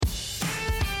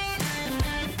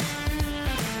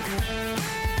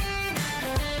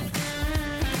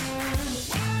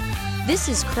This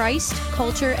is Christ,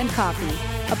 Culture, and Coffee,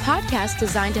 a podcast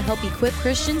designed to help equip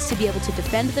Christians to be able to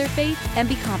defend their faith and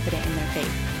be confident in their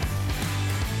faith.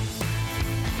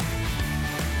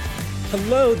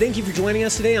 Hello, thank you for joining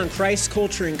us today on Christ,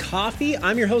 Culture, and Coffee.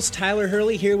 I'm your host, Tyler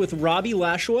Hurley, here with Robbie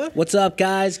Lashua. What's up,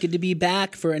 guys? Good to be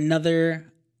back for another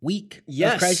week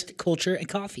Yes. of Christ, Culture, and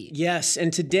Coffee. Yes,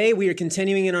 and today we are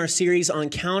continuing in our series on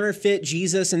counterfeit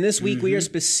Jesus, and this week we are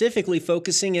specifically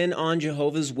focusing in on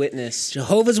Jehovah's Witness.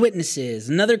 Jehovah's Witnesses,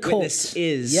 another cult.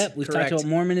 Witnesses, Yep, we've correct. talked about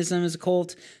Mormonism as a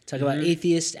cult, talked about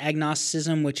atheist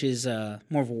agnosticism, which is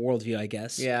more of a worldview, I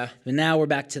guess. Yeah. But now we're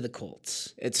back to the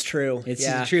cults. It's true. It's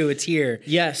Yeah. true, it's here.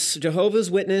 Yes,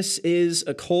 Jehovah's Witness is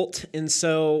a cult, and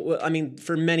so, I mean,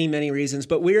 for many, many reasons,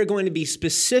 but we are going to be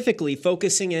specifically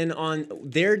focusing in on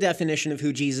their definition of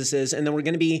who Jesus is, and then we're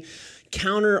going to be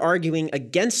counter-arguing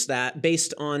against that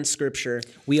based on Scripture.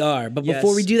 We are. But Yes.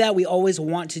 before we do that, we always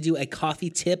want to do a coffee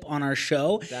tip on our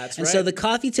show. That's and so right. the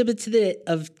coffee tip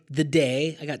of the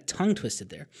day, I got tongue twisted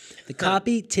there. The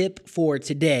coffee tip for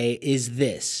today is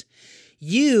this.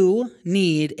 You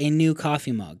need a new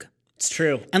coffee mug. It's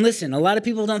true. And listen, a lot of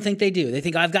people don't think they do. They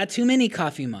think, I've got too many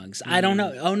coffee mugs. I don't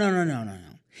know. Oh, no.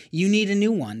 You need a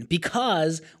new one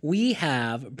because we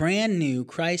have brand new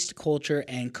Christ, Culture,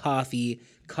 and Coffee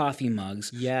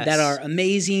mugs Yes. that are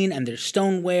amazing, and they're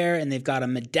stoneware, and they've got a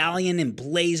medallion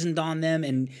emblazoned on them,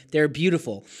 and they're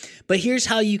beautiful. But here's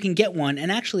how you can get one,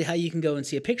 and actually how you can go and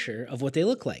see a picture of what they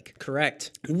look like.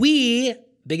 Correct. Big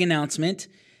announcement,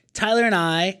 Tyler and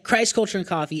I, Christ, Culture, and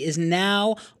Coffee, is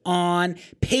now on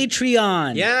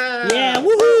Patreon. Yeah.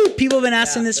 Woohoo! People have been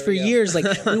asking this there for we go. years.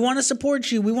 Like, we want to support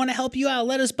you. We want to help you out.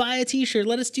 Let us buy a t-shirt.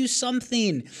 Let us do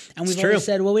something. And we've true. always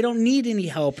said, well, we don't need any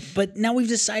help. But now we've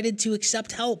decided to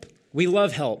accept help. We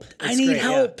love help. I It's need great,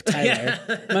 help, yeah.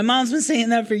 Tyler. My mom's been saying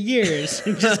that for years.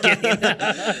 Just kidding.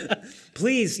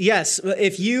 Please, yes.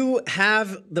 If you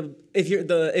have if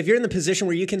you're in the position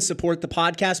where you can support the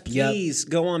podcast, please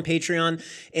go on Patreon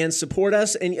and support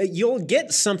us, and you'll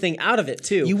get something out of it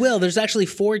too. You will. There's actually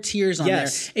 4 tiers on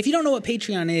Yes. there. If you don't know what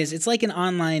Patreon is, it's like an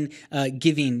online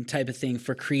giving type of thing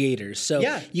for creators. So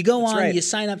Yeah, you go that's on, right. you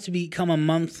sign up to become a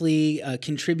monthly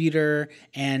contributor,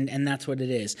 and that's what it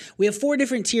is. We have 4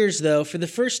 different tiers, though. For the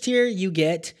first tier, you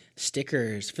get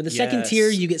stickers. For the second Yes. tier,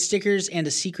 you get stickers and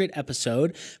a secret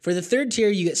episode. For the third tier,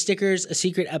 you get stickers, a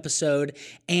secret episode,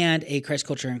 and a Christ,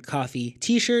 Culture, and Coffee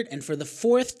t-shirt. And for the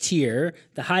fourth tier,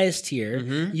 the highest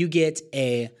tier, you get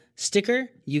a sticker,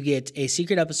 you get a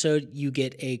secret episode, you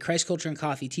get a Christ, Culture, and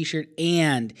Coffee t-shirt,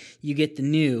 and you get the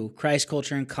new Christ,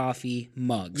 Culture, and Coffee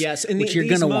mugs. Yes, and which you're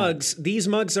these gonna mugs, these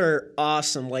mugs are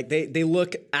awesome. Like they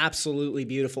look absolutely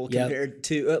beautiful Yep. compared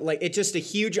to it's just a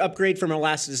huge upgrade from our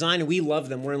last design, and we love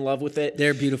them. We're in love with it.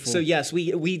 They're beautiful. So yes,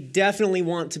 we definitely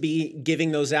want to be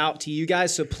giving those out to you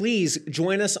guys. So please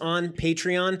join us on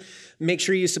Patreon. Make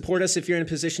sure you support us if you're in a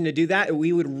position to do that.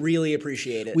 We would really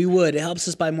appreciate it. We would. It helps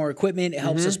us buy more equipment. It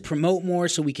helps us promote more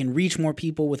so we can reach more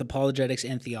people with apologetics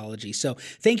and theology. So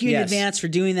thank you in Yes. advance for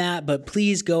doing that, but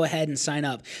please go ahead and sign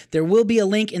up. There will be a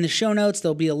link in the show notes.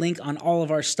 There'll be a link on all of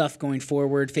our stuff going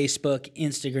forward, Facebook,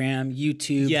 Instagram,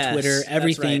 YouTube, Yes, Twitter, that's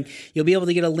everything. right. You'll be able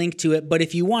to get a link to it. But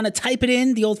if you want to type it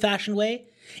in the old-fashioned way,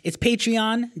 it's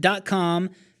patreon.com/.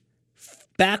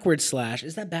 Is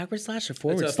that backward slash or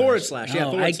forward It's a slash? forward slash, yeah,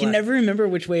 Oh, forward I slash. can never remember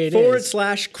which way it is.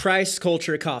 /Christ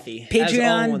Culture Coffee. as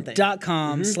all one thing.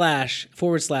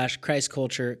 Patreon.com//Christ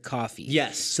Culture Coffee.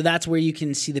 Yes. So that's where you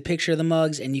can see the picture of the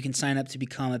mugs and you can sign up to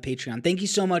become a Patreon. Thank you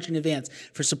so much in advance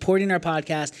for supporting our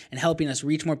podcast and helping us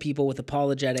reach more people with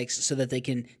apologetics so that they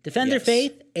can defend their Yes.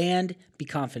 faith and be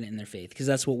confident in their faith, because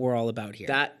that's what we're all about here.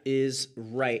 That is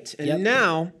right. And Yep.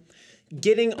 now,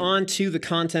 getting on to the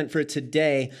content for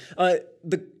today,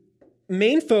 the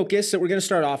main focus that we're going to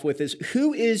start off with is,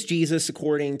 who is Jesus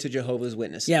according to Jehovah's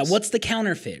Witnesses? Yeah, what's the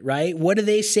counterfeit, right? What do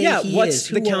they say he what's is?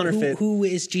 the counterfeit? Who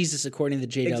is Jesus according to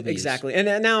the JWs? Exactly.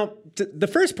 And now, the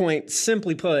first point,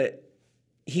 simply put,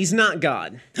 he's not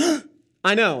God.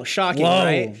 I know, shocking, Whoa,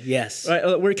 right? yes.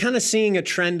 Right, we're kind of seeing a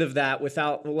trend of that with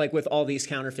all these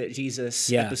counterfeit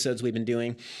Jesus episodes we've been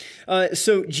doing.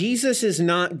 So Jesus is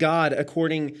not God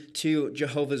according to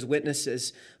Jehovah's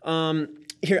Witnesses.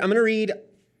 Here, I'm going to read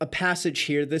a passage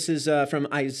here. This is from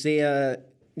Isaiah.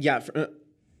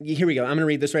 Here we go. I'm going to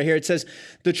read this right here. It says,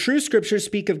 "The true scriptures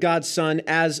speak of God's Son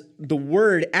as the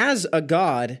Word, as a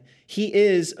God. He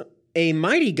is a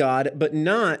mighty God, but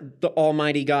not the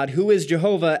Almighty God, who is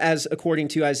Jehovah, as according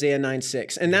to Isaiah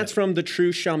 9:6. And that's from "The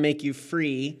truth shall make you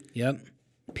free." Yep.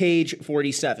 page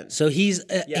 47. So he's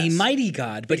a mighty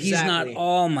God, but he's not Exactly.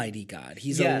 almighty God.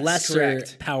 He's a lesser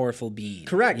correct. powerful being.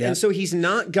 Correct. Yep. And so he's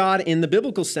not God in the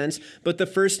biblical sense, but the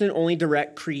first and only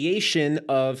direct creation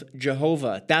of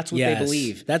Jehovah. That's what they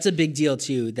believe. That's a big deal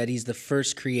too, that he's the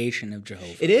first creation of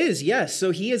Jehovah. It is, yes.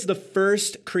 So he is the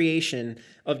first creation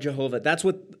of Jehovah. That's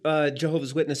what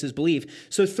Jehovah's Witnesses believe.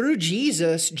 So through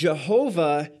Jesus,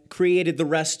 Jehovah created the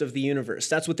rest of the universe.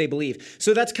 That's what they believe.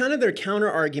 So that's kind of their counter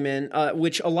argument,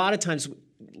 which a lot of times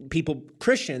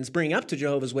Christians bring up to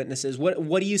Jehovah's Witnesses.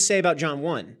 What do you say about John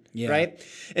 1? Yeah. Right?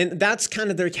 And that's kind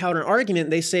of their counter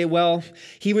argument. They say, well,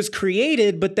 he was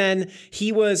created, but then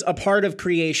he was a part of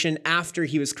creation after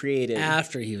he was created.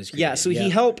 After he was created. Yeah, so he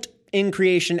helped in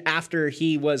creation after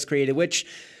he was created, which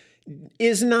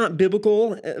is not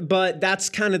biblical, but that's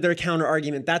kind of their counter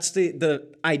argument. That's the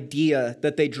idea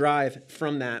that they drive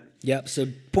from that. Yep. So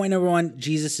point number 1,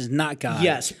 Jesus is not God.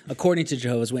 Yes. According to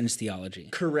Jehovah's Witness theology.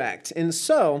 Correct. And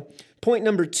so point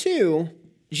number 2,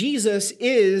 Jesus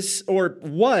is or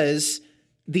was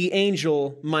the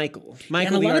angel Michael.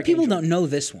 And a lot of people don't know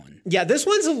this one. Yeah, this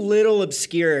one's a little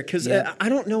obscure because I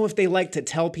don't know if they like to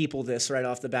tell people this right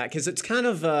off the bat because it's kind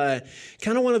of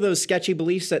one of those sketchy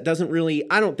beliefs that doesn't really.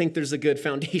 I don't think there's a good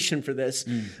foundation for this,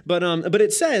 but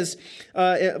it says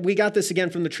we got this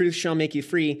again from The Truth Shall Make You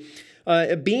Free.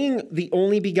 Being the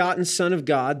only begotten Son of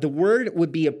God, the Word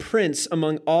would be a prince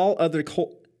among all other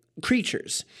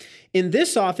creatures. In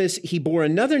this office, he bore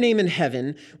another name in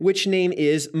heaven, which name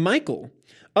is Michael.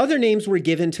 Other names were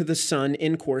given to the Son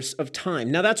in course of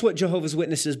time. Now, that's what Jehovah's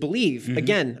Witnesses believe,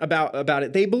 again, about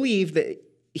it. They believe that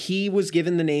he was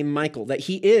given the name Michael, that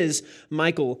he is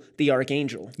Michael the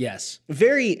Archangel. Yes.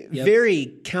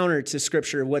 Very counter to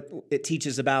Scripture, what it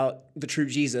teaches about the true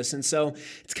Jesus. And so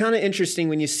it's kind of interesting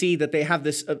when you see that they have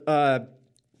this...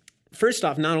 first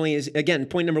off, not only is, again,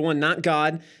 point number 1, not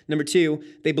God. Number 2,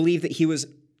 they believe that he was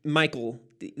Michael,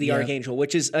 the archangel,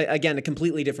 which is, again, a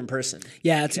completely different person.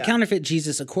 Yeah, it's a counterfeit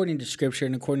Jesus according to Scripture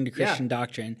and according to Christian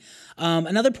doctrine.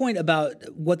 Another point about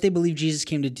what they believe Jesus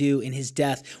came to do in his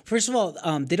death. First of all,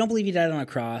 they don't believe he died on a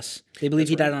cross. They believe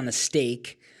he died on a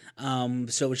stake.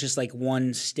 So it was just like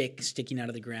one stick sticking out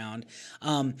of the ground.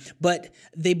 But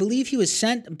they believe he was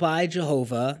sent by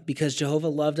Jehovah because Jehovah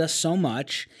loved us so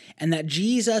much, and that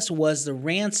Jesus was the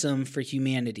ransom for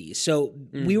humanity. So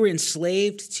we were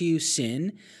enslaved to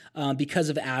sin because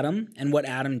of Adam and what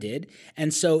Adam did.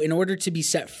 And so in order to be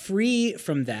set free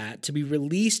from that, to be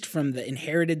released from the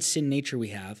inherited sin nature we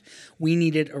have, we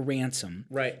needed a ransom.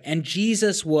 Right. And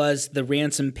Jesus was the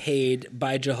ransom paid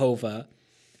by Jehovah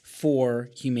for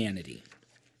humanity.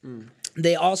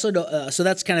 They also so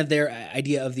that's kind of their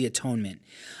idea of the atonement.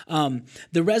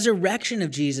 The resurrection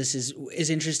of Jesus is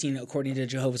interesting according to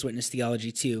Jehovah's Witness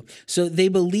theology too. So they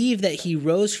believe that he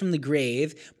rose from the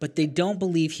grave, but they don't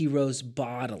believe he rose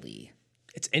bodily.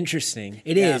 It's interesting.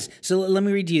 It is. So let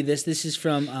me read you this. This is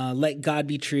from Let God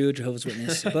Be True, Jehovah's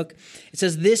Witness book. It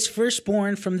says, "This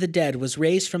firstborn from the dead was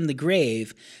raised from the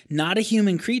grave, not a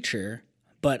human creature,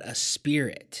 but a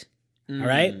spirit." All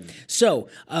right. So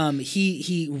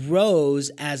he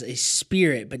rose as a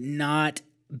spirit, but not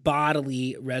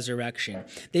bodily resurrection.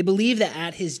 They believe that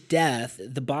at his death,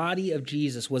 the body of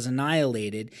Jesus was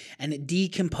annihilated and it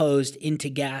decomposed into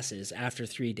gases after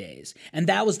 3 days. And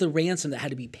that was the ransom that had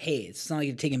to be paid. It's not like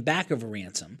you're taking back of a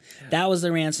ransom. That was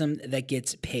the ransom that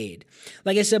gets paid.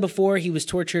 Like I said before, he was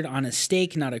tortured on a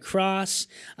stake, not a cross.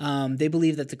 They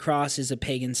believe that the cross is a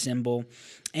pagan symbol.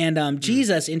 And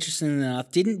Jesus, interestingly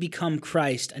enough, didn't become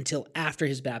Christ until after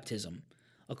his baptism,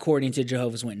 according to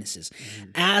Jehovah's Witnesses.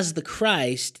 As the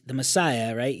Christ, the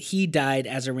Messiah, right, he died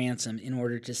as a ransom in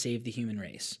order to save the human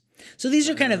race. So these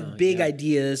are kind of big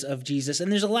ideas of Jesus,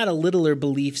 and there's a lot of littler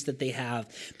beliefs that they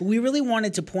have. But we really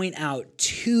wanted to point out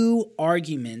 2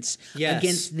 arguments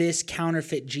against this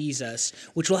counterfeit Jesus,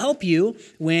 which will help you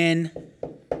when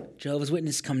Jehovah's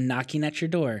Witnesses come knocking at your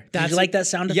door. Did you like that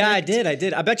sound effect? Yeah, I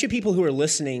did. I bet you people who are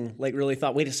listening really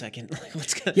thought, wait a second.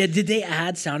 Yeah, did they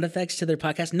add sound effects to their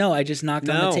podcast? No, I just knocked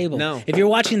on the table. No. If you're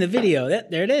watching the video,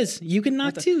 there it is. You can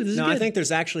knock too. This is good. I think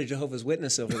there's actually Jehovah's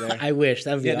Witness over there. I wish.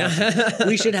 That would be awesome.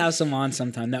 We should have some on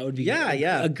sometime. That would be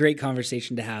a great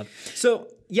conversation to have. So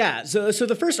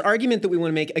the first argument that we want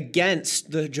to make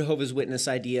against the Jehovah's Witness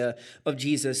idea of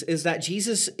Jesus is that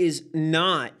Jesus is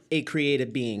not a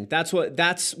created being. That's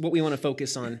what we want to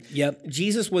focus on. Yep.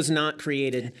 Jesus was not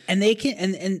created. And they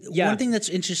can one thing that's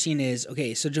interesting is,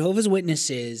 so Jehovah's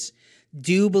Witnesses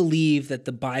do believe that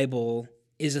the Bible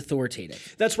is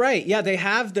authoritative. That's right. Yeah, they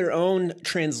have their own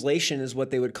translation, is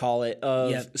what they would call it,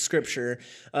 of Scripture,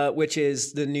 which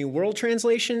is the New World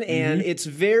Translation, and it's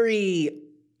very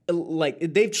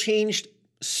they've changed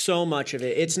so much of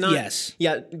it. It's not. Yes.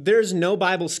 Yeah. There's no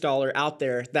Bible scholar out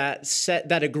there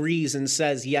that agrees and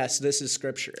says, yes, this is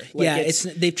scripture.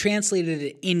 They've translated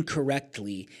it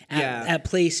incorrectly at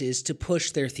places to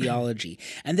push their theology,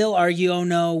 and they'll argue, "Oh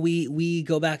no, we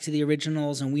go back to the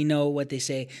originals and we know what they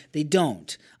say." They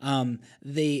don't.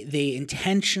 They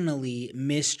intentionally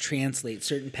mistranslate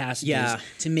certain passages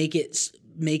to make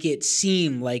it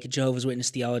seem like Jehovah's Witness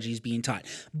theology is being taught,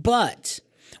 but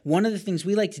one of the things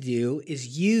we like to do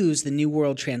is use the New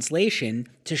World Translation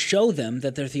to show them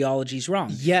that their theology is wrong.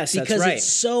 Yes, because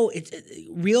that's right. It's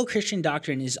real Christian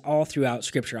doctrine is all throughout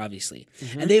Scripture, obviously,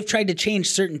 and they've tried to change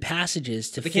certain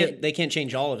passages to fit. They can't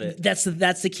change all of it. That's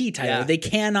the key, Tyler. Yeah. They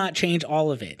cannot change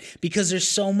all of it because there's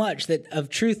so much of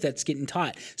truth that's getting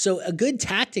taught. So a good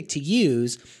tactic to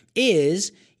use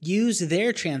is use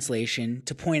their translation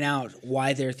to point out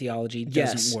why their theology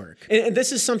doesn't work. And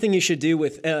this is something you should do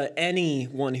with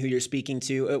anyone who you're speaking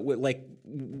to, like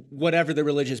whatever the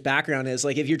religious background is.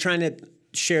 Like if you're trying to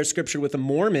share scripture with a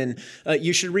Mormon,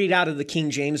 you should read out of the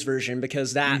King James Version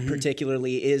because that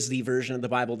particularly is the version of the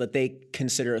Bible that they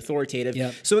consider authoritative.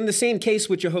 Yep. So in the same case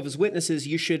with Jehovah's Witnesses,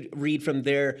 you should read from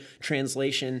their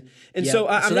translation. And so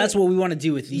that's what we want to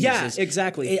do with these. Yeah,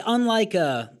 exactly. Unlike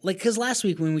because last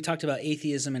week when we talked about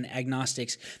atheism and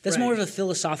agnostics, that's more of a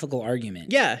philosophical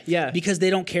argument. Yeah. Because they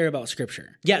don't care about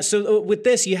scripture. Yeah, so with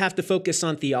this, you have to focus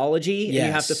on theology and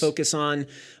you have to focus on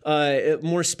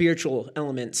more spiritual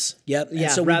elements. Yep. Yeah,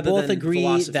 and so we both than agree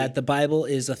philosophy. that the Bible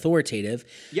is authoritative.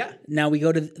 Yeah. Now we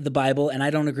go to the Bible, and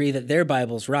I don't agree that their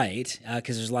Bible's right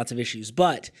because there's lots of issues,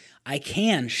 but I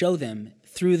can show them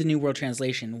through the New World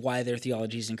Translation why their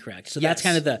theology is incorrect. So that's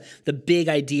kind of the big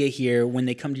idea here. When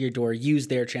they come to your door, use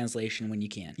their translation when you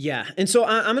can. Yeah, and so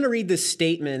I'm going to read this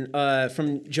statement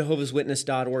from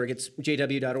Jehovah'sWitness.org. It's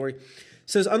jw.org. It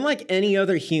says, unlike any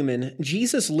other human,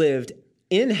 Jesus lived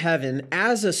in heaven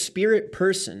as a spirit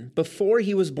person before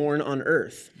he was born on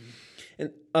earth.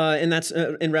 And that's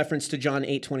in reference to John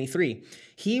 8:23.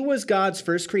 He was God's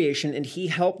first creation, and he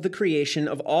helped the creation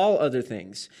of all other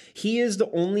things. He is the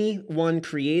only one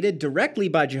created directly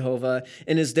by Jehovah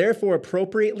and is therefore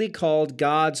appropriately called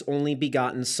God's only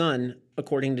begotten Son,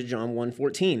 according to John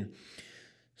 1:14.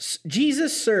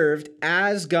 Jesus served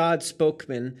as God's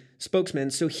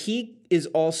spokesman, so he is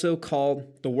also called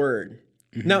the Word.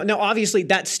 Now, obviously,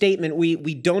 that statement we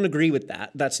don't agree with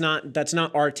that. That's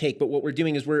not our take. But what we're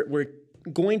doing is we're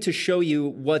going to show you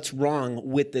what's wrong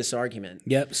with this argument.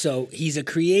 Yep. So he's a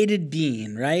created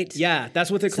being, right? Yeah,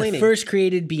 that's what they're claiming. The first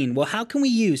created being. Well, how can we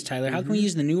use, Tyler? How can we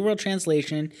use the New World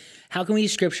Translation? How can we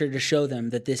use Scripture to show them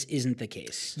that this isn't the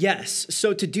case? Yes.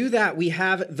 So to do that, we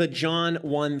have the John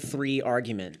 1:3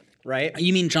 argument. Right?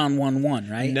 You mean John 1:1,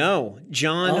 right? No,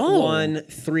 John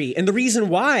 1:3. And the reason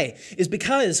why is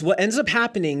because what ends up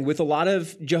happening with a lot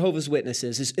of Jehovah's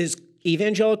Witnesses is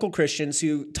evangelical Christians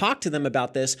who talk to them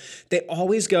about this, they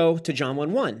always go to John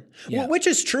 1:1, which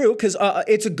is true because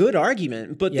it's a good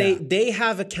argument, but they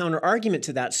have a counter argument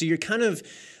to that. So you're kind of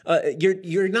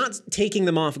you're not taking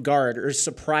them off guard or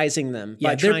surprising them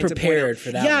by trying to point out.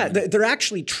 For that. Yeah, they're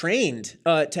actually trained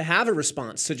to have a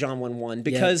response to John 1:1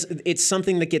 because it's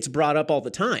something that gets brought up all the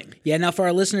time. Yeah. Now, for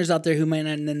our listeners out there who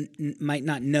might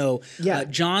not know,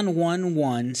 John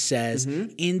 1:1 says,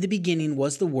 "In the beginning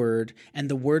was the Word, and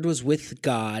the Word was with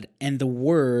God, and the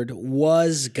Word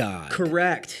was God."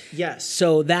 Correct. Yes.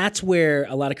 So that's where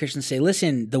a lot of Christians say,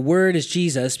 "Listen, the Word is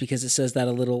Jesus," because it says that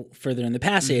a little further in the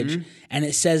passage, and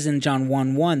it says in John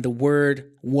 1:1, the Word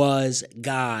was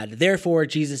God. Therefore,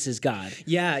 Jesus is God.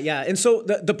 Yeah. And so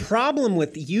the problem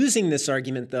with using this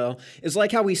argument, though, is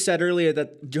like how we said earlier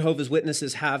that Jehovah's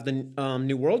Witnesses have the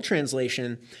New World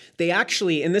Translation. They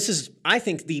actually, and this is, I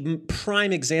think, the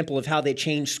prime example of how they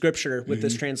change Scripture with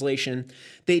this translation.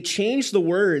 They changed the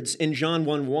words in John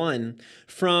 1:1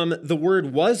 from the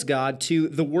Word was God to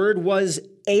the Word was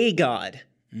a God.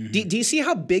 Do you see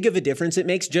how big of a difference it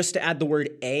makes just to add the word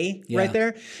 "a" right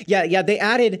there? Yeah. They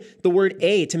added the word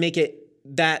 "a" to make it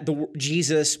that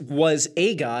Jesus was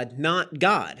a God, not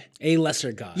God. A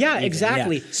lesser God. Yeah, even.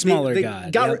 Exactly. Yeah. Smaller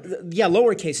God. Yeah,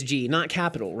 lowercase g, not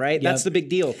capital, right? Yep. That's the big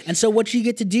deal. And so what you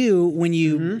get to do when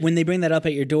you when they bring that up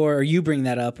at your door, or you bring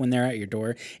that up when they're at your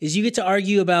door, is you get to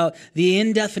argue about the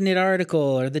indefinite article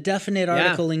or the definite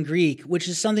article in Greek, which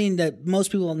is something that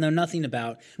most people know nothing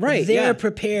about. Right. They're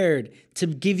prepared to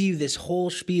give you this whole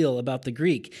spiel about the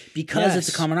Greek because it's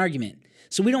a common argument.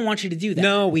 So we don't want you to do that.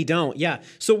 No, we don't. Yeah.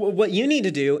 So what you need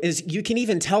to do is you can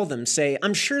even tell them, say,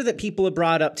 I'm sure that people have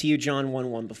brought up to you John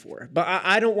 1:1 before, but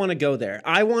I don't want to go there.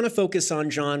 I want to focus on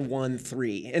John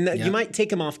 1:3. And you might take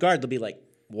them off guard. They'll be like,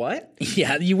 what?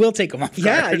 Yeah, you will take them off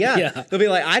guard. Yeah. They'll be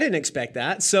like, I didn't expect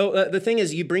that. So the thing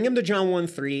is, you bring them to John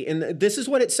 1:3, and this is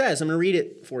what it says. I'm going to read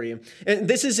it for you. And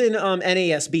this is in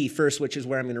NASB first, which is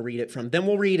where I'm going to read it from. Then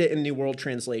we'll read it in New World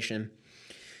Translation.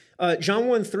 John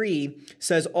 1:3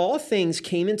 says, all things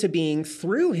came into being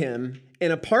through him,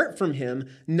 and apart from him,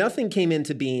 nothing came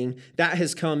into being that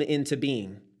has come into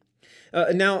being.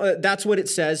 Now, that's what it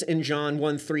says in John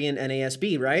 1:3 in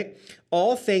NASB, right?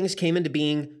 All things came into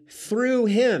being through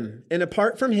him, and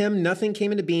apart from him, nothing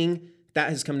came into being that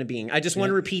has come to being. I just want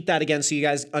to repeat that again so you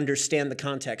guys understand the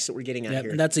context that we're getting at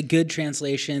here. That's a good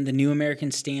translation, the New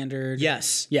American Standard.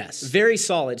 Yes. Very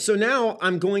solid. So now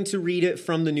I'm going to read it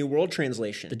from the New World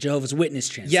Translation. The Jehovah's Witness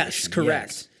translation. Yes,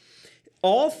 correct. Yes.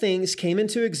 All things came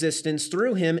into existence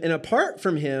through him, and apart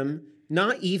from him,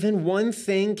 not even one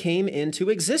thing came into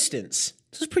existence.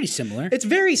 This is pretty similar. It's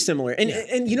very similar.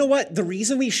 And you know what? The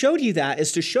reason we showed you that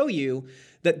is to show you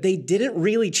that they didn't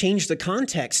really change the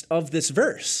context of this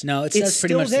verse. No, it says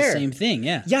pretty much the same thing,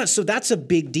 yeah. Yeah, so that's a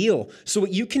big deal. So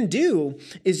what you can do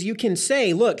is you can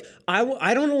say, look,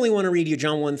 I don't only want to read you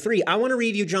John 1:3. I want to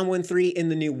read you John 1:3 in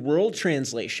the New World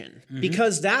Translation,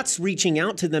 because that's reaching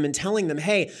out to them and telling them,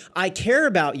 hey, I care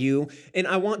about you, and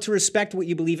I want to respect what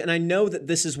you believe, and I know that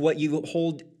this is what you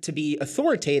hold to be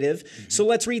authoritative, so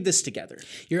let's read this together.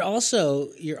 You're also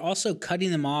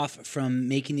cutting them off from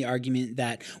making the argument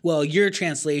that, well, your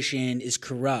translation is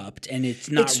corrupt and it's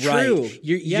not right. True.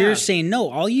 You're saying,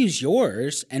 no, I'll use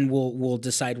yours and we'll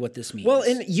decide what this means. Well,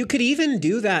 and you could even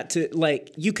do that to,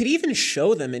 like, you could even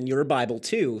show them in your Bible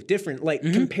too, different, like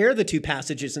compare the two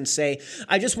passages and say,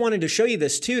 I just wanted to show you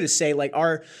this too, to say like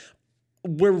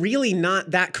we're really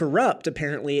not that corrupt,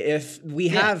 apparently, if we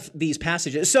have these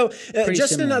passages. So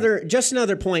just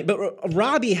another point. But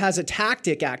Robbie has a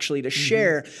tactic, actually, to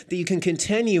share that you can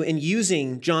continue in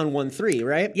using John 1:3,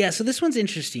 right? Yeah, so this one's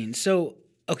interesting. So,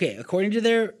 okay, according to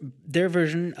their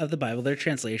version of the Bible, their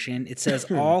translation, it says,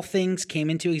 all things came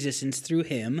into existence through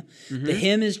him. The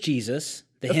him is Jesus.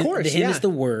 The him is the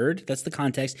word. That's the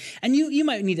context. And you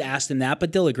might need to ask them that,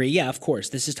 but they'll agree. Yeah, of course.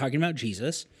 This is talking about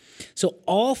Jesus. So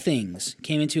all things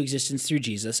came into existence through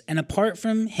Jesus, and apart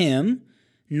from him,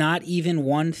 not even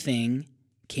one thing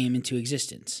came into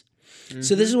existence.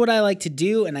 So this is what I like to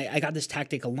do, and I got this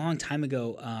tactic a long time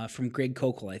ago from Greg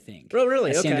Kokel, I think. Oh,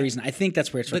 really? Okay. Reason. I think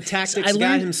that's where it's from. The tactics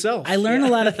guy himself. I learn a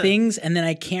lot of things, and then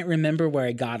I can't remember where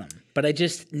I got them. But I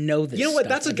just know this. You know what?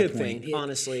 That's a good thing,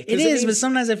 honestly. It is, but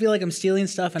sometimes I feel like I'm stealing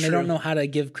stuff, and I don't know how to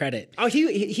give credit. Oh,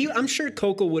 I'm sure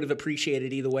Kokel would have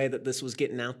appreciated either way that this was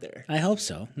getting out there. I hope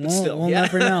so. We'll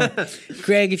never know.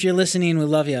 Greg, if you're listening, we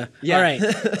love you. Yeah. All right.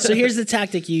 So here's the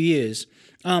tactic you use.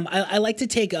 I like to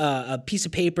take a piece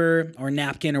of paper or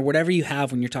napkin or whatever you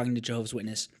have when you're talking to Jehovah's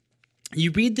Witness.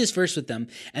 You read this verse with them,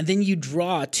 and then you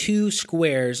draw two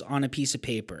squares on a piece of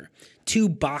paper, two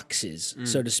boxes,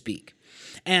 so to speak.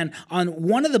 And on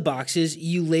one of the boxes,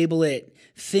 you label it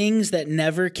things that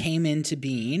never came into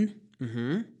being.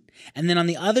 And then on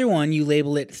the other one, you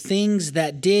label it things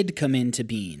that did come into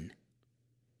being.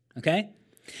 Okay?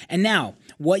 And now,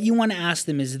 what you want to ask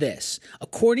them is this.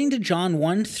 According to John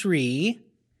 1:3,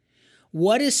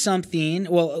 what is something,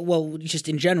 well, just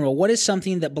in general, what is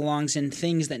something that belongs in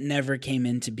things that never came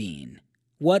into being?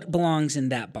 What belongs in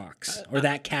that box or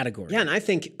that category? Yeah, and I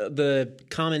think the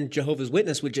common Jehovah's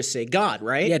Witness would just say God,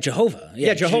 right? Yeah, Jehovah.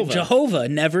 Yeah, Jehovah. Jehovah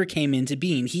never came into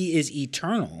being. He is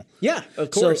eternal. Yeah, of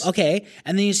course. So, okay,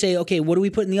 and then you say, okay, what do we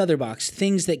put in the other box?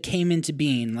 Things that came into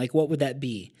being. Like, what would that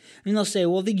be? And they'll say,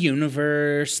 well, the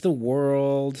universe, the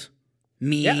world,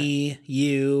 me,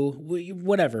 you,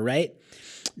 whatever, right?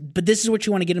 But this is what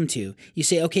you want to get them to. You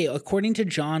say, okay, according to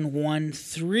John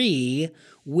 1:3,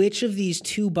 which of these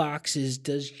two boxes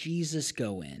does Jesus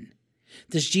go in?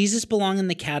 Does Jesus belong in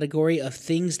the category of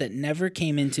things that never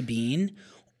came into being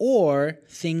or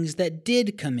things that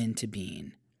did come into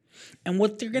being? And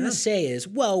what they're going to say is,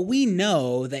 well, we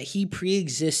know that he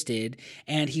pre-existed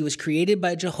and he was created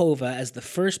by Jehovah as the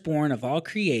firstborn of all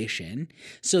creation.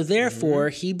 So therefore,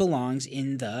 he belongs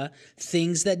in the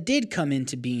things that did come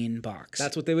into being box.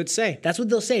 That's what they would say. That's what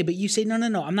they'll say. But you say,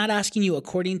 no. I'm not asking you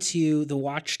according to the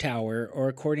Watchtower or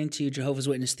according to Jehovah's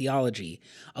Witness theology.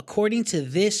 According to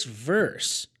this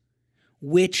verse,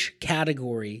 which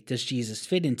category does Jesus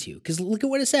fit into? Because look at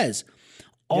what it says.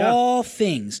 All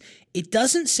things. It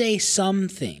doesn't say some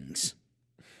things.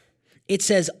 It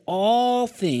says all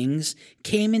things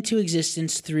came into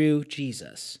existence through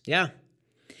Jesus. Yeah.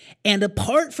 And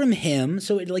apart from him,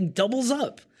 so it like doubles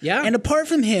up. Yeah. And apart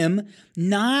from him,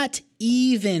 not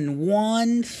even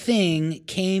one thing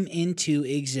came into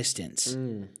existence.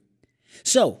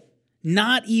 So,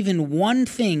 not even one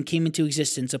thing came into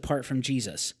existence apart from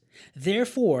Jesus.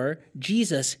 Therefore,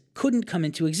 Jesus couldn't come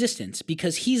into existence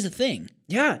because he's a thing.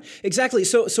 Yeah, exactly.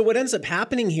 So what ends up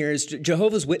happening here is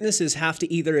Jehovah's Witnesses have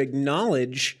to either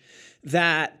acknowledge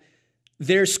that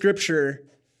their scripture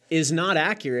is not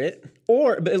accurate,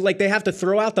 or like they have to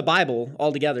throw out the Bible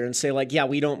altogether and say like, yeah,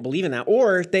 we don't believe in that.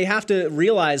 Or they have to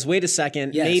realize, wait a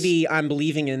second, maybe I'm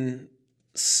believing in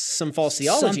some false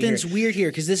theology. Something's weird here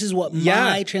because this is what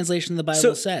my translation of the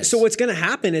Bible says. So what's going to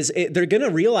happen is they're going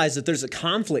to realize that there's a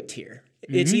conflict here.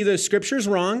 It's either scripture's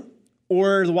wrong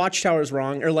or the Watchtower is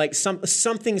wrong, or like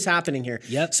something's happening here.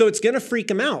 Yep. So it's going to freak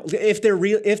them out if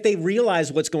they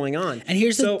realize what's going on. And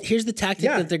here's the tactic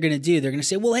that they're going to do. They're going to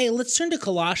say, well, hey, let's turn to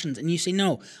Colossians. And you say,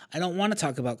 no, I don't want to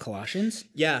talk about Colossians.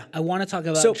 Yeah. I want to talk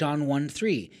about John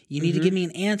 1:3. You need to give me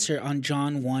an answer on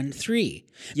John 1:3.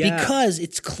 Yeah. Because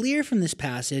it's clear from this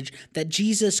passage that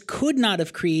Jesus could not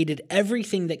have created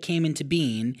everything that came into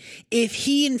being if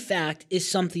he, in fact, is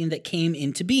something that came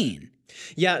into being.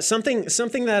 Yeah, something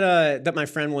that my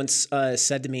friend once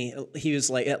said to me. He was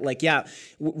like,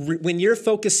 when you're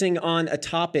focusing on a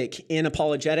topic in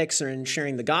apologetics or in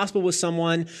sharing the gospel with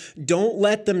someone, don't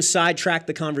let them sidetrack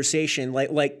the conversation.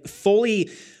 Like fully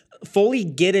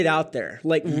get it out there.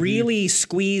 Like really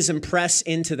squeeze and press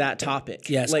into that topic.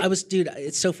 Yes, dude.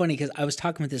 It's so funny because I was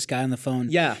talking with this guy on the phone.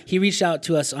 Yeah, he reached out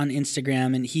to us on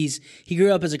Instagram, and he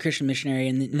grew up as a Christian missionary,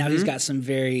 and now he's got some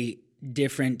very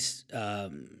different.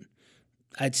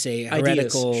 I'd say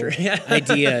heretical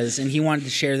ideas, and he wanted to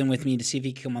share them with me to see if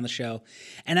he could come on the show.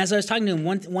 And as I was talking to him,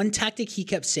 one tactic he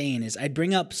kept saying is I'd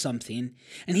bring up something,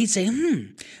 and he'd say,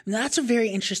 that's a very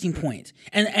interesting point.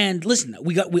 And listen,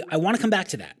 I want to come back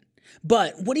to that.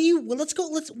 But what do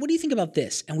you think about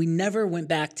this? And we never went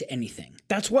back to anything.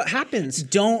 That's what happens.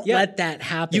 Don't let that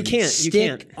happen. You can't.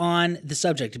 Stick on the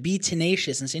subject. Be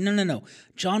tenacious and say, no.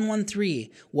 John 1:3.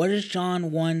 What does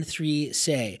John 1:3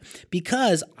 say?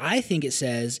 Because I think it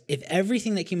says if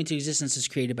everything that came into existence is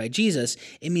created by Jesus,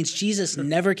 it means Jesus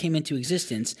never came into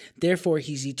existence. Therefore,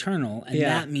 he's eternal, and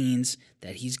that means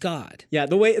that he's God. Yeah,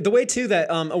 the way too that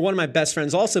one of my best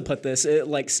friends also put this,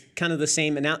 like kind of the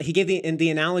same. He gave the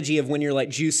analogy of when you're like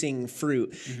juicing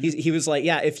fruit. He was like,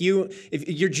 if you're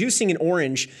juicing an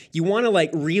orange, you want to like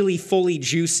really fully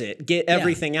juice it, get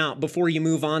everything out before you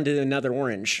move on to another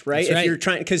orange, right? That's right.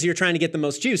 Because you're trying to get the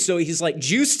most juice. So he's like,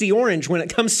 juice the orange when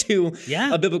it comes to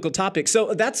a biblical topic.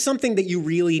 So that's something that you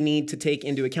really need to take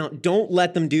into account. Don't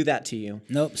let them do that to you.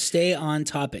 Nope, stay on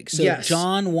topic. So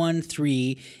John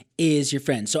 1:3 is your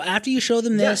friend. So after you show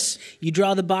them this, you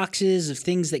draw the boxes of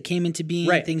things that came into being,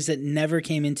 things that never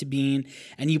came into being,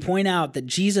 and you point out that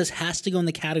Jesus has to go in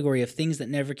the category of things that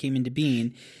never came into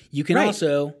being. You can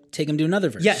also take them to another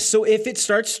verse. Yes. So if it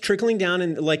starts trickling down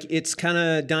and like it's kind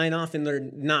of dying off and they're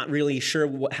not really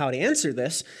sure how to answer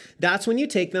this, that's when you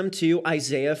take them to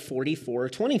Isaiah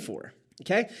 44:24.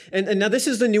 Okay, and now this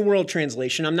is the New World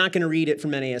Translation. I'm not going to read it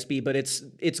from NASB, but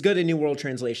it's good in New World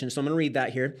Translation, so I'm going to read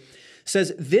that here. It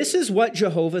says, "This is what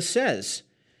Jehovah says,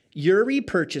 your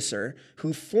repurchaser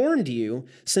who formed you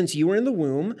since you were in the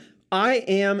womb. I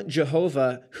am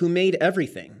Jehovah who made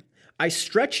everything. I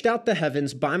stretched out the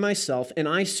heavens by myself, and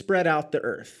I spread out the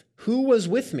earth. Who was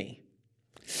with me?"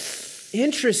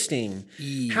 Interesting.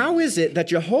 How is it that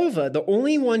Jehovah, the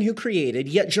only one who created,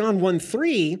 yet John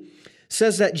 1:3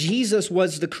 says that Jesus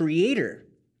was the creator?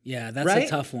 Yeah, that's a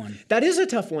tough one. That is a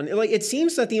tough one. Like, it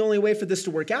seems that the only way for this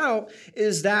to work out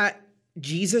is that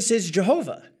Jesus is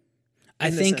Jehovah.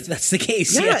 I think that's the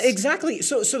case. Yeah, exactly.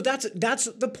 So that's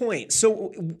the point.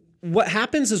 So what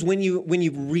happens is when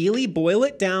you really boil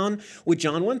it down with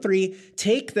John 1:3,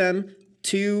 take them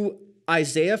to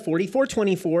Isaiah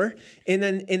 44:24, and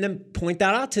then point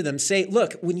that out to them. Say,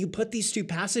 look, when you put these two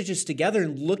passages together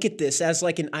and look at this as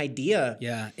like an idea.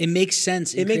 Yeah, it makes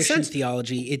sense in Christian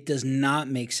theology. It does not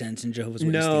make sense in Jehovah's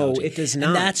Witness theology. No, it does not.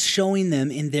 And that's showing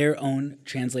them in their own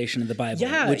translation of the Bible,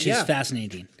 which is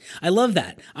fascinating. I love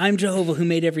that. I'm Jehovah who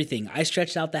made everything. I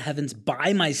stretched out the heavens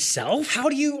by myself. How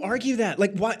do you argue that?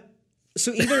 Like what?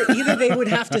 So either they would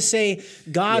have to say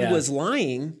God was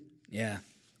lying. Yeah.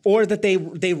 Or that they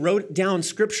wrote down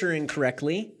scripture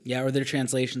incorrectly. Yeah, or their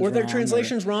translation's wrong. Or their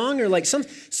translation's wrong, or like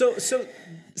something's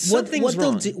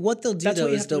wrong. What they'll do though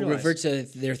is they'll revert to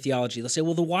their theology. They'll say,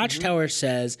 well, the Watchtower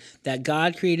says that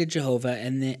God created Jehovah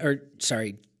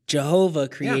Jehovah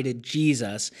created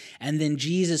Jesus, and then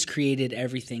Jesus created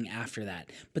everything after that.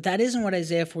 But that isn't what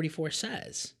Isaiah 44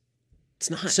 says. It's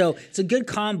not. So it's a good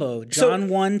combo. John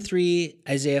 1:3,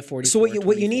 Isaiah 44. So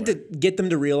what you need to get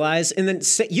them to realize, and then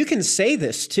you can say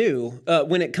this too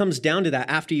when it comes down to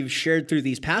that after you've shared through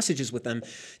these passages with them.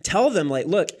 Tell them, like,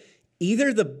 look,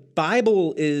 either the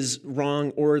Bible is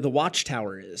wrong or the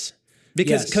Watchtower is.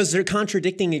 Because they're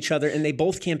contradicting each other and they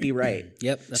both can't be right.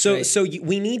 Yep. That's right. So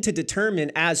we need to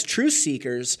determine as truth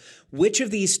seekers which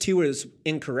of these two is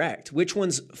incorrect, which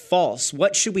one's false,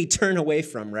 what should we turn away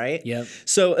from, right? Yep.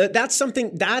 So that's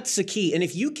the key. And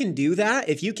if you can do that,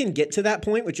 if you can get to that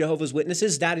point with Jehovah's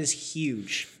Witnesses, that is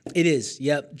huge. It is.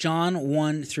 Yep. John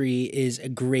 1:3 is a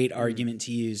great argument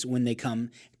to use when they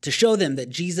come to show them that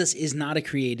Jesus is not a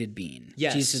created being.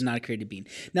 Yes. Jesus is not a created being.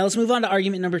 Now let's move on to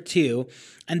argument number 2.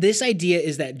 And this idea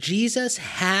is that Jesus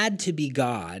had to be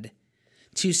God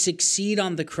to succeed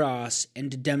on the cross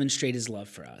and to demonstrate his love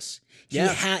for us.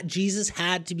 Jesus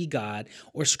had to be God,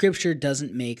 or Scripture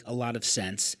doesn't make a lot of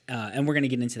sense, and we're going to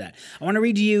get into that. I want to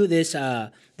read to you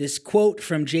this quote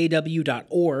from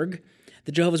jw.org.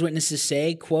 The Jehovah's Witnesses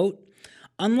say, quote,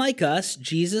 "Unlike us,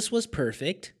 Jesus was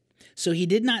perfect, so he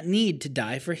did not need to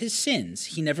die for his sins.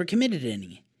 He never committed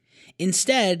any.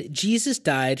 Instead, Jesus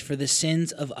died for the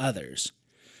sins of others.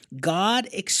 God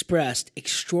expressed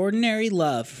extraordinary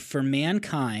love for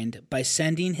mankind by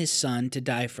sending his Son to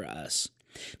die for us.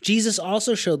 Jesus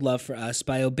also showed love for us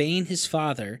by obeying his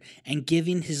Father and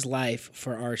giving his life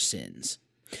for our sins."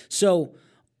 So,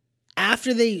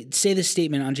 after they say this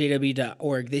statement on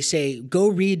jw.org, they say, go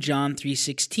read John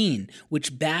 3:16,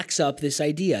 which backs up this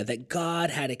idea that God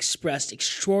had expressed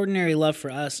extraordinary love for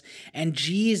us, and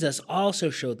Jesus also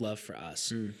showed love for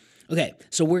us. Okay,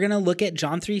 so we're going to look at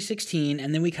John 3:16,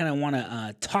 and then we kind of want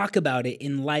to talk about it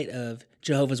in light of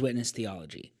Jehovah's Witness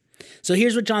theology. So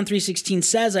here's what John 3:16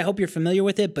 says. I hope you're familiar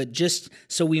with it, but just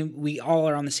so we all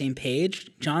are on the same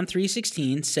page, John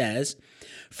 3:16 says,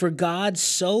 "For God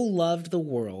so loved the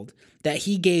world that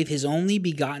he gave his only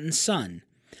begotten Son,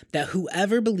 that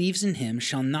whoever believes in him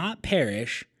shall not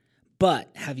perish, but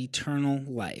have eternal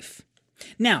life."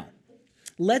 Now,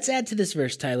 let's add to this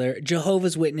verse, Tyler,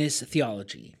 Jehovah's Witness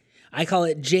theology. I call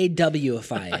it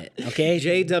JWify it, okay?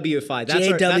 JWify. That's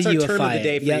our term of the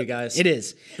day for you guys. It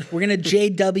is. We're going to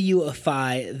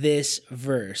JWify this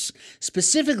verse,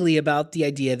 specifically about the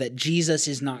idea that Jesus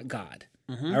is not God,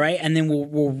 all right? And then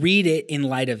we'll read it in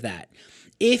light of that.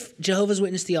 If Jehovah's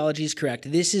Witness theology is correct,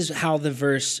 this is how the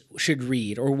verse should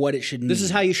read, or what it should mean. This is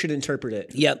how you should interpret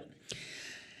it. Yep.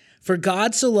 "For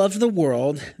God so loved the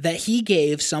world that he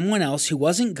gave someone else who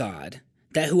wasn't God,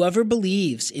 that whoever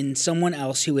believes in someone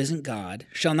else who isn't God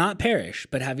shall not perish,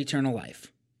 but have eternal life."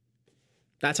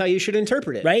 That's how you should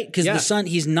interpret it. Right? Because the Son,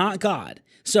 he's not God.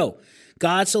 So,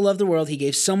 God so loved the world, he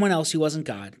gave someone else who wasn't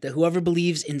God, that whoever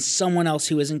believes in someone else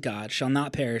who isn't God shall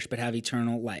not perish, but have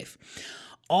eternal life.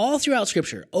 All throughout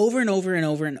Scripture, over and over and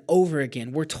over and over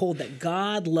again, we're told that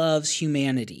God loves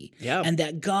humanity. Yeah. And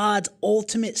that God's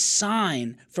ultimate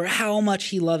sign for how much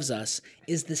he loves us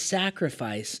is the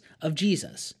sacrifice of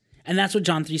Jesus. And that's what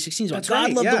John 3:16 is about.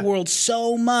 God loved the world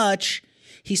so much,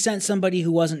 he sent somebody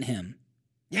who wasn't him.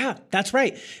 Yeah, that's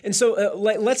right. And so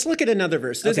let's look at another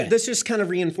verse. This just kind of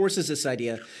reinforces this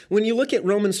idea. When you look at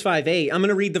Romans 5:8, I'm going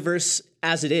to read the verse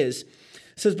as it is. It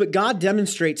says, "But God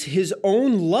demonstrates his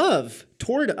own love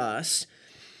toward us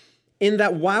in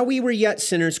that while we were yet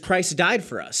sinners, Christ died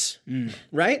for us."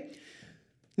 Right?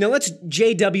 Now let's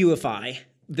JWify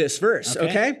this verse,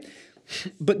 okay?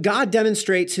 "But God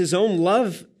demonstrates his own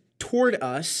love toward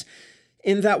us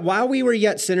in that while we were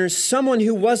yet sinners, someone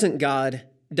who wasn't God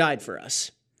died for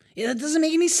us." Yeah, that doesn't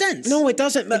make any sense. No, it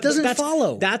doesn't. It doesn't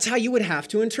follow. That's how you would have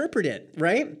to interpret it,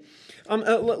 right?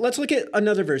 Let's look at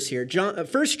another verse here.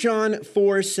 1 John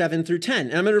 4:7-10.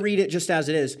 And I'm going to read it just as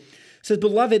it is. It says,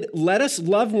 "Beloved, let us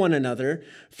love one another,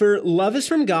 for love is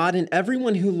from God, and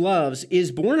everyone who loves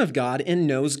is born of God and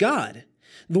knows God.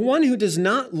 The one who does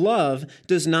not love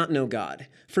does not know God,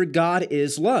 for God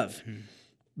is love.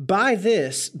 By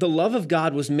this, the love of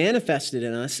God was manifested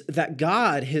in us, that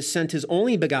God has sent his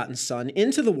only begotten Son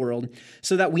into the world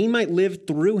so that we might live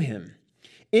through him.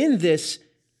 In this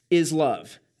is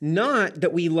love, not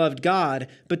that we loved God,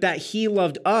 but that he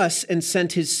loved us and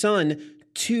sent his Son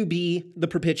to be the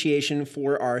propitiation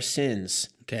for our sins."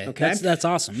 Okay? That's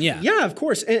awesome. Yeah. Yeah, of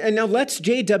course. And now let's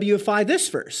JWify this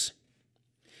verse.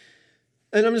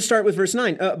 And I'm going to start with verse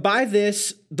 9. "By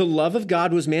this, the love of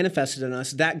God was manifested in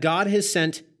us, that God has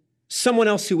sent someone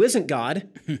else who isn't God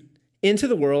into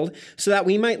the world so that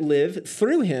we might live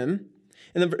through him."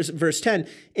 And then verse 10,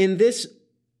 "In this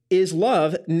is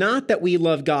love, not that we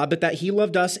love God, but that he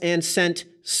loved us and sent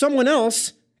someone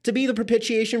else to be the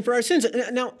propitiation for our sins."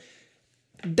 Now,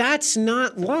 that's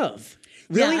not love.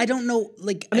 Really? Yeah, I don't know.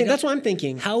 That's what I'm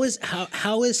thinking. How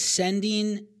is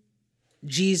sending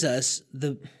Jesus,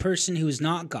 the person who is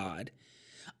not God,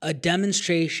 a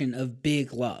demonstration of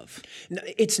big love. No,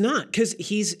 it's not, because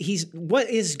he's what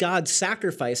is God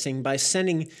sacrificing by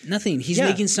sending nothing? He's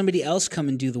making somebody else come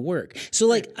and do the work. So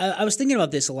like I was thinking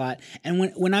about this a lot,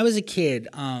 and when I was a kid,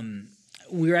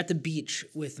 we were at the beach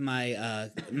with my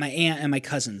my aunt and my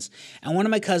cousins, and one of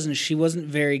my cousins, she wasn't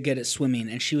very good at swimming,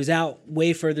 and she was out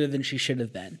way further than she should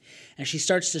have been, and she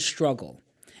starts to struggle,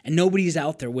 and nobody's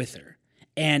out there with her.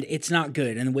 And it's not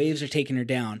good, and the waves are taking her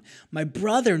down. My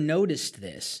brother noticed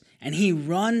this, and he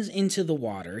runs into the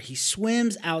water. He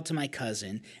swims out to my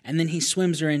cousin, and then he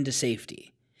swims her into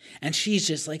safety. And she's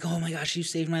just like, "Oh my gosh, you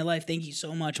saved my life! Thank you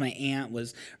so much." My aunt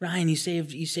was, "Ryan, you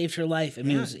saved her life." I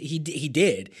mean, he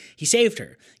did. He saved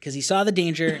her because he saw the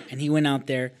danger, and he went out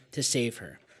there to save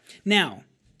her. Now,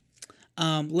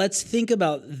 let's think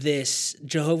about this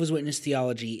Jehovah's Witness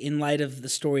theology in light of the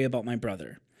story about my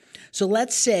brother. So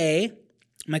let's say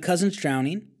my cousin's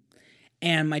drowning,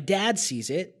 and my dad sees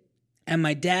it, and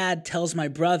my dad tells my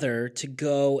brother to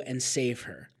go and save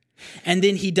her. And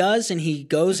then he does, and he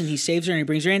goes, and he saves her, and he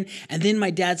brings her in, and then my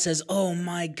dad says, "Oh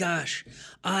my gosh,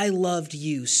 I loved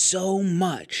you so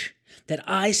much that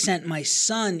I sent my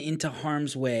son into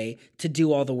harm's way to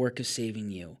do all the work of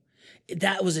saving you.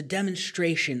 That was a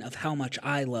demonstration of how much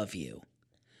I love you."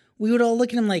 We would all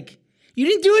look at him like, "You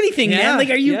didn't do anything, man. Like,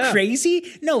 are you crazy?"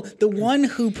 No, the one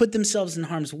who put themselves in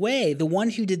harm's way, the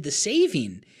one who did the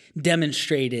saving,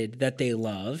 demonstrated that they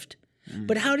loved.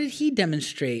 But how did he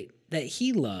demonstrate that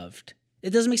he loved?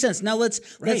 It doesn't make sense. Now let's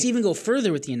even go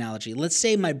further with the analogy. Let's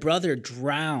say my brother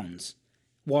drowns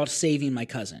while saving my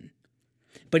cousin.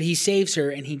 But he saves her,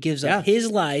 and he gives up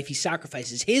his life. He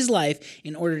sacrifices his life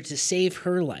in order to save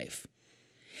her life.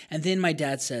 And then my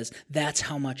dad says, "That's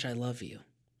how much I love you.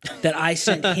 That I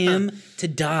sent him to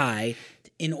die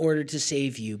in order to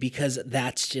save you, because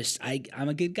that's just, I'm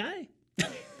a good guy.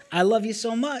 I love you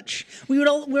so much." We're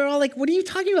all like, "What are you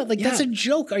talking about? Like, that's a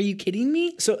joke. Are you kidding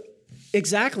me?" So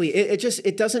exactly.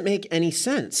 It doesn't make any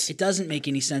sense. It doesn't make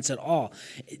any sense at all.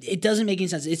 It doesn't make any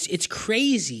sense. It's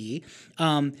crazy,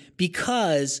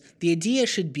 because the idea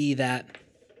should be that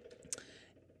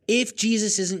if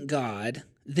Jesus isn't God,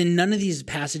 then none of these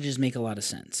passages make a lot of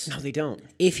sense. No, they don't.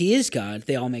 If he is God,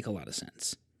 they all make a lot of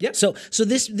sense. Yep. So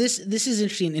this is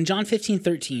interesting. In John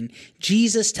 15:13,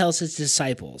 Jesus tells his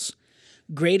disciples,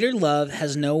 "Greater love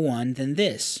has no one than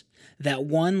this, that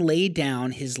one laid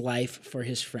down his life for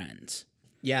his friends."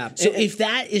 Yeah. So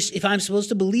if I'm supposed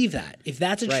to believe that, if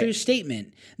that's a true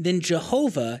statement, then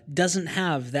Jehovah doesn't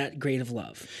have that great of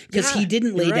love, because he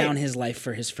didn't lay down his life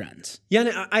for his friends. Yeah,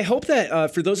 and I hope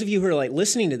that for those of you who are like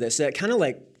listening to this, that kind of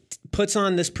like puts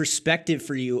on this perspective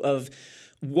for you of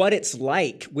what it's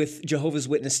like with Jehovah's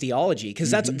Witness theology, because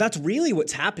that's really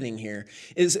what's happening here.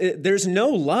 Is there's no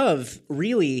love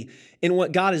really in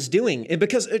what God is doing, and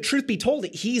because truth be told,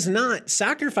 he's not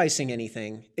sacrificing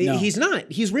anything. No. He's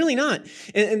not. He's really not.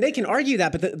 And they can argue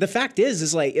that, but the fact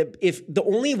is like if the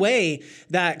only way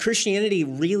that Christianity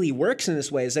really works in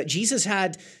this way is that Jesus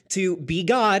had to be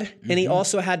God, and he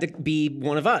also had to be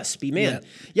one of us, be man.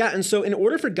 Yeah, and so in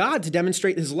order for God to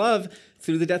demonstrate his love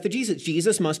through the death of Jesus,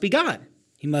 Jesus must be God.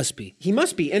 He must be. He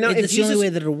must be. And now, it's the only way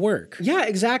that it'll work. Yeah,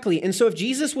 exactly. And so if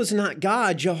Jesus was not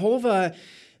God, Jehovah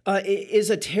is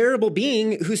a terrible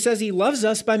being who says he loves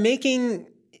us by making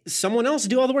someone else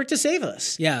do all the work to save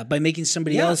us. Yeah, by making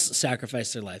somebody else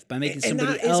sacrifice their life, by making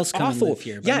somebody else come and live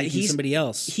here, by making somebody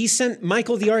else. He sent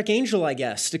Michael the archangel, I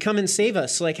guess, to come and save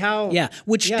us. Like how? Yeah,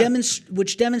 which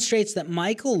demonstrates that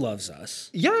Michael loves us.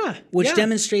 Yeah, which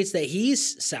demonstrates that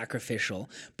he's sacrificial.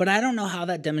 But I don't know how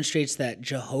that demonstrates that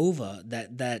Jehovah,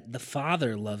 that the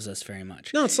Father loves us very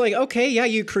much. No, it's like, okay, yeah,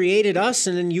 you created us,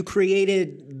 and then you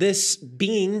created this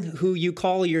being who you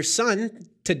call your son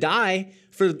to die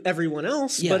for everyone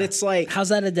else, but it's like... How's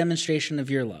that a demonstration of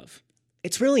your love?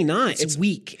 It's really not. It's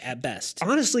weak at best.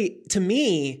 Honestly, to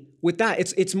me, with that,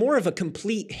 it's more of a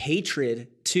complete hatred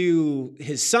to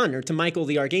his son or to Michael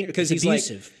the archangel, because he's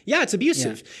abusive. Like, it's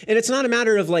abusive. Yeah. And it's not a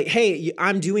matter of like, hey,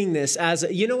 I'm doing this as,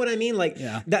 you know what I mean? Like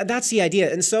that's the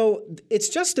idea. And so it's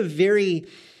just a very,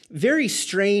 very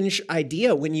strange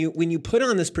idea when you put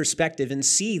on this perspective and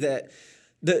see that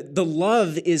the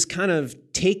love is kind of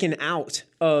taken out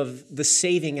of the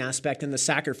saving aspect and the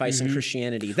sacrifice in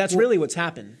Christianity. That's really what's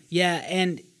happened. Yeah,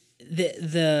 and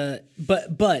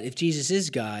but if Jesus is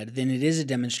God, then it is a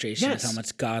demonstration of how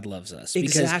much God loves us.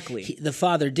 Exactly. Because the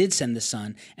Father did send the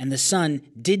Son, and the Son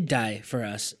did die for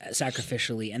us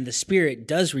sacrificially, and the Spirit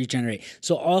does regenerate.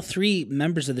 So all three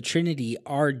members of the Trinity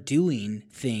are doing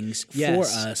things for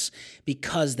us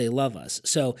because they love us.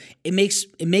 So it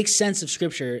makes sense of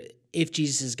Scripture. If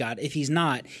Jesus is God, if he's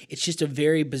not, it's just a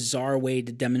very bizarre way to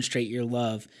demonstrate your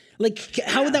love. Like,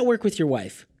 how would that work with your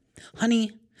wife?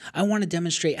 honey, I want to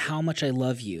demonstrate how much I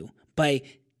love you by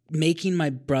making my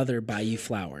brother buy you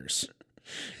flowers.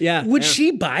 Yeah. Would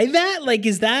she buy that? Like,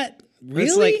 is that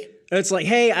really? It's like,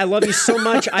 hey, I love you so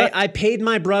much. I paid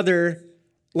my brother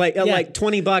like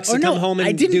 $20 to come home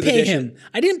and do the dishes.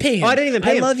 I didn't pay him. Oh, I didn't even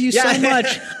pay him. I love you so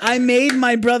much. I made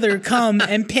my brother come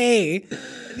and pay.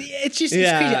 It's just it's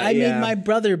crazy. I made my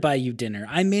brother buy you dinner.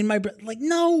 I made my like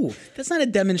no, that's not a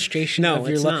demonstration of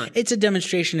your love. Not. It's a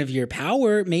demonstration of your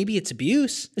power. Maybe it's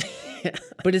abuse,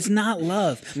 but it's not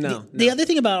love. The other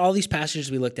thing about all these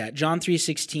passages we looked at, John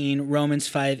 3:16, Romans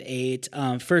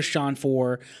 5:8, 1 John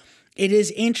 4, it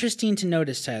is interesting to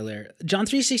notice, Tyler. John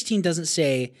 3:16 doesn't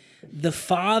say the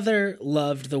Father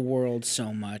loved the world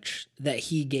so much that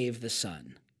he gave the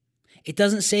Son. It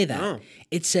doesn't say that. Oh.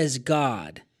 It says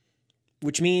God.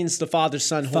 Which means the Father,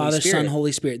 Son, Holy Spirit. Father, Son,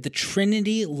 Holy Spirit. The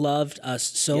Trinity loved us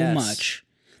so much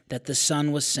that the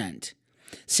Son was sent.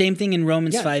 Same thing in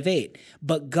Romans 5:8.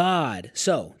 But God,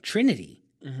 so Trinity,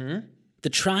 the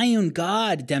triune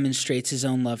God demonstrates his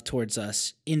own love towards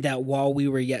us in that while we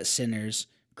were yet sinners,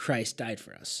 Christ died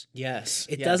for us. Yes.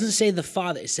 It doesn't say the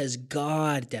Father. It says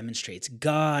God demonstrates.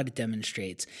 God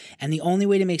demonstrates. And the only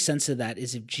way to make sense of that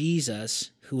is if Jesus,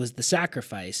 who was the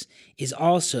sacrifice, is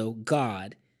also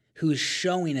God, who is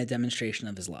showing a demonstration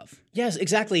of his love. Yes,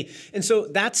 exactly. And so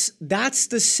that's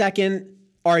the second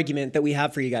argument that we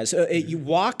have for you guys. You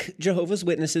walk Jehovah's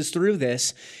Witnesses through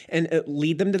this and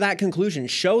lead them to that conclusion.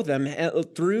 Show them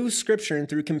through Scripture and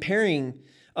through comparing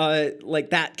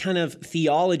like that kind of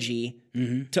theology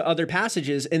to other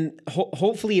passages, and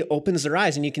hopefully it opens their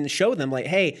eyes and you can show them like,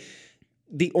 hey,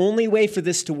 the only way for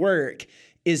this to work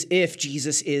is if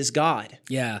Jesus is God.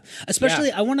 Yeah.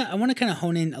 Especially I want to kind of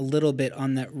hone in a little bit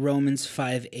on that Romans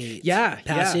 5:8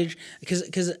 passage because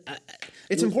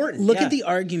it's important. Look at the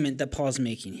argument that Paul's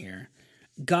making here.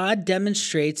 God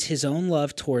demonstrates his own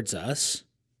love towards us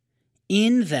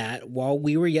in that while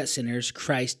we were yet sinners,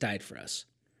 Christ died for us.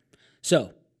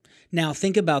 So, now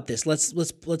think about this. Let's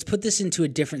put this into a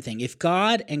different thing. If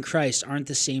God and Christ aren't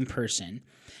the same person,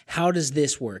 how does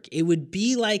this work? It would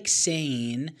be like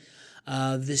saying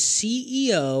the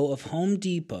CEO of Home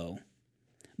Depot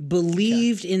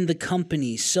believed in the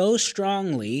company so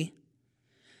strongly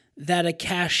that a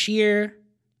cashier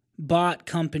bought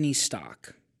company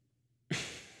stock.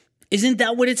 Isn't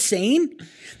that what it's saying?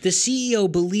 The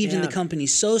CEO believed in the company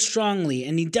so strongly,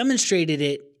 and he demonstrated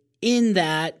it in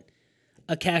that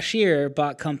a cashier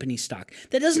bought company stock.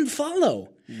 That doesn't follow.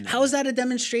 No. How is that a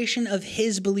demonstration of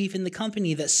his belief in the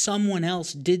company that someone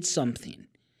else did something?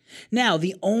 Now,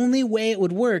 the only way it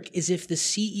would work is if the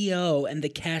CEO and the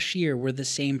cashier were the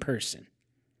same person.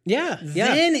 Yeah.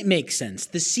 Then it makes sense.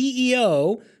 The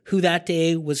CEO, who that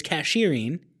day was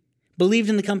cashiering, believed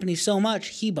in the company so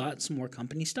much, he bought some more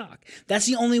company stock. That's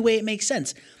the only way it makes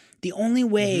sense. The only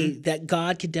way that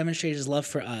God could demonstrate his love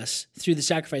for us through the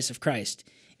sacrifice of Christ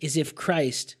is if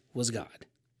Christ was God.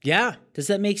 Yeah. Does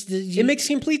that make sense? It makes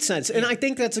complete sense. And I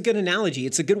think that's a good analogy.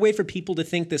 It's a good way for people to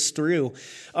think this through.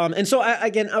 And so,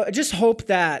 I just hope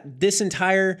that this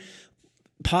entire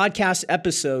podcast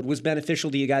episode was beneficial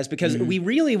to you guys, because we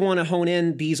really want to hone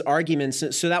in these arguments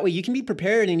so that way you can be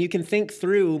prepared and you can think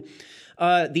through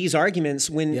these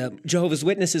arguments when Jehovah's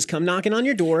Witnesses come knocking on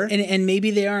your door. And maybe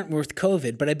they aren't worth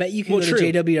COVID, but I bet you can go to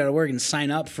jw.org and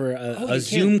sign up for a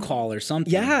Zoom call or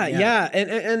something. Yeah.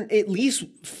 And at least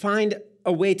find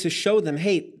a way to show them,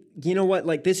 hey, you know what?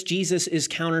 Like, this Jesus is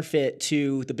counterfeit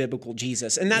to the biblical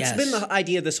Jesus. And that's been the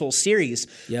idea of this whole series.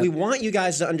 Yep. We want you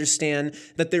guys to understand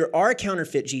that there are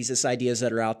counterfeit Jesus ideas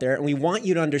that are out there. And we want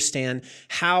you to understand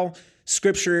how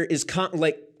Scripture is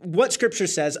what Scripture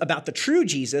says about the true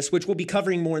Jesus, which we'll be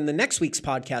covering more in the next week's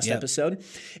podcast episode.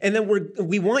 And then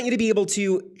we want you to be able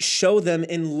to show them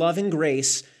in love and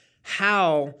grace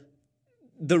how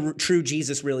the true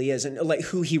Jesus really is, and like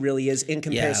who he really is in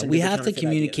comparison. We have to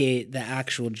communicate the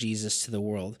actual Jesus to the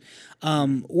world.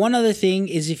 One other thing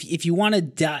is if you want to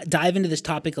dive into this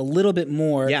topic a little bit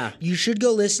more, you should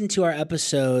go listen to our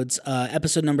episodes,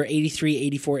 episode number 83,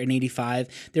 84, and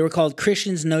 85. They were called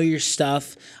Christians Know Your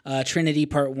Stuff, Trinity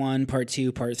Part 1, Part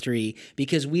 2, Part 3,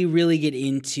 because we really get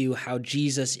into how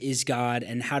Jesus is God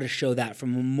and how to show that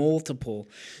from multiple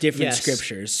different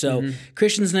scriptures. So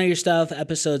Christians Know Your Stuff,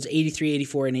 episodes 83,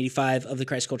 84, and 85 of the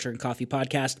Christ Culture and Coffee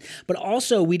podcast. But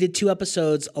also we did 2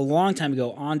 episodes a long time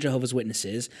ago on Jehovah's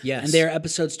Witnesses. Yes. And they're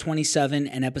episodes 27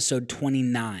 and episode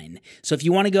 29. So if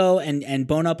you want to go and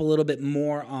bone up a little bit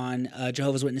more on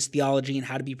Jehovah's Witness theology and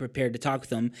how to be prepared to talk with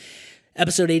them,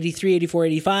 Episode 83, 84,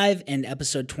 85, and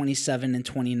episode 27 and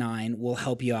 29 will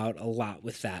help you out a lot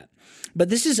with that. But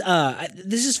this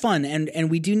is fun, and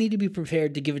we do need to be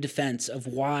prepared to give a defense of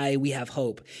why we have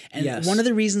hope. And one of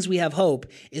the reasons we have hope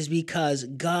is because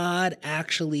God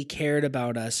actually cared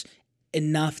about us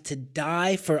enough to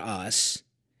die for us,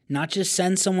 not just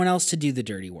send someone else to do the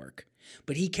dirty work.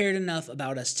 But he cared enough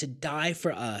about us to die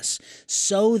for us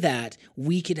so that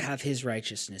we could have his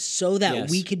righteousness, so that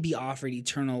we could be offered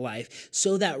eternal life,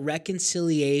 so that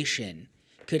reconciliation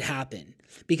could happen.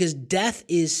 Because death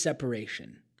is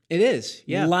separation. It is,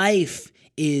 yeah. Life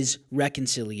is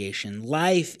reconciliation.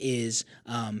 Life is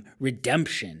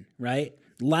redemption, right?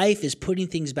 Life is putting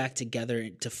things back together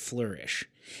to flourish.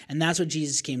 And that's what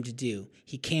Jesus came to do.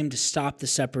 He came to stop the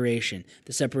separation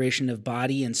of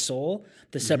body and soul,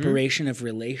 the separation of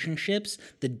relationships,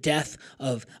 the death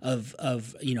of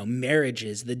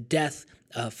marriages, the death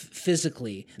of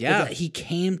physically. Yeah. He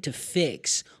came to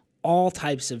fix all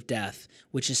types of death,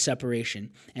 which is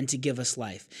separation, and to give us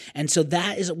life. And so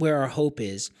that is where our hope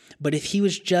is. But if he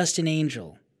was just an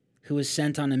angel who was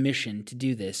sent on a mission to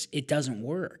do this, it doesn't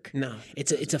work. No.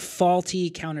 It's a faulty,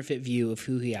 counterfeit view of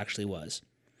who he actually was.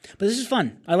 But this is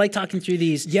fun. I like talking through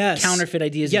these counterfeit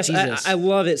ideas of Jesus. I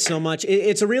love it so much.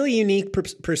 It's a really unique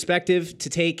perspective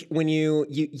to take when you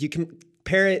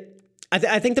compare it.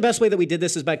 I think the best way that we did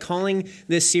this is by calling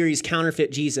this series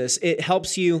Counterfeit Jesus. It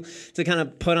helps you to kind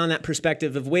of put on that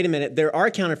perspective of, wait a minute, there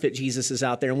are counterfeit Jesuses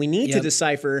out there, and we need to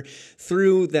decipher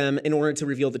through them in order to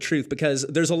reveal the truth, because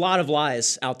there's a lot of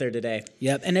lies out there today.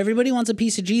 Yep, and everybody wants a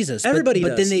piece of Jesus. Everybody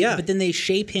does. But then they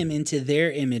shape him into their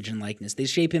image and likeness. They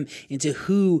shape him into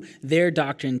who their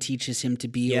doctrine teaches him to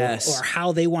be, or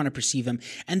how they want to perceive him,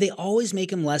 and they always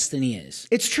make him less than he is.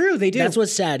 It's true, they do. That's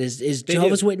what's sad, is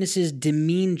Jehovah's Witnesses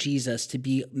demean Jesus to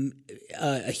be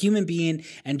a human being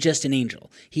and just an angel.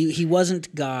 He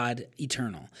wasn't God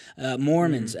eternal.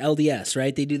 Mormons, LDS,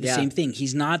 right? They do the same thing.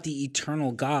 He's not the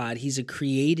eternal God. He's a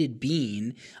created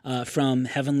being from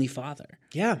Heavenly Father.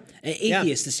 Yeah.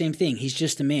 Atheists, the same thing. He's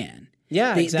just a man.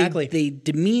 Yeah, exactly. They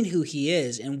demean who he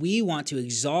is, and we want to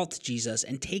exalt Jesus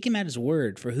and take him at his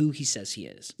word for who he says he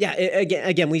is. Yeah,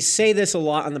 again, we say this a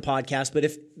lot on the podcast, but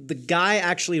if the guy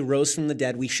actually rose from the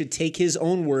dead, we should take his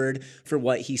own word for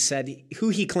what he said, who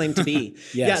he claimed to be.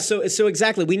 Yeah, so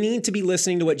exactly. We need to be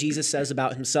listening to what Jesus says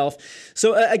about himself.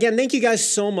 So again, thank you guys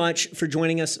so much for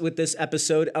joining us with this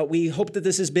episode. We hope that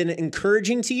this has been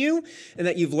encouraging to you and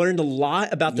that you've learned a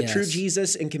lot about the true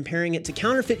Jesus and comparing it to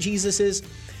counterfeit Jesuses.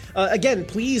 Again,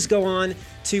 please go on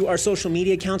to our social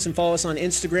media accounts and follow us on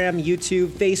Instagram, YouTube,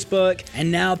 Facebook.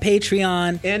 And now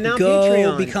Patreon.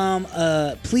 Become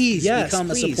a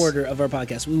supporter of our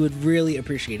podcast. We would really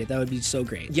appreciate it. That would be so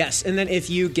great. Yes, and then if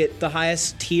you get the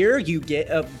highest tier, you get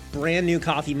a brand new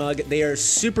coffee mug. They are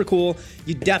super cool.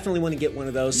 You definitely want to get one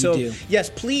of those. Yes,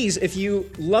 please, if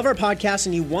you love our podcast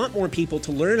and you want more people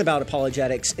to learn about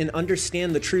apologetics and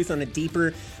understand the truth on a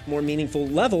deeper, more meaningful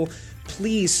level,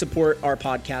 please support our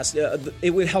podcast.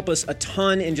 It would help us a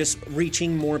ton in just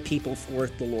reaching more people for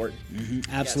the Lord.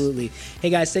 Absolutely. Yes. Hey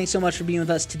guys, thanks so much for being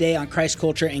with us today on Christ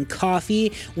Culture and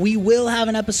Coffee. We will have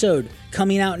an episode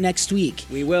coming out next week.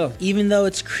 We will. Even though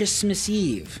it's Christmas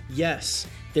Eve. Yes.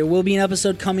 There will be an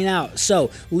episode coming out. So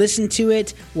listen to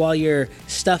it while you're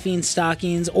stuffing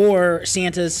stockings, or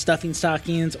Santa's stuffing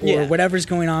stockings, or whatever's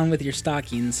going on with your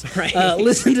stockings. Right.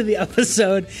 Listen to the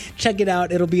episode. Check it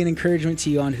out. It'll be an encouragement to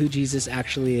you on who Jesus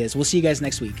actually is. We'll see you guys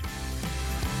next week.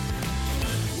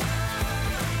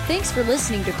 Thanks for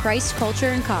listening to Christ Culture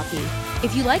and Coffee.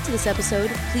 If you liked this episode,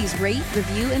 please rate,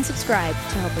 review, and subscribe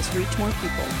to help us reach more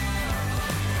people.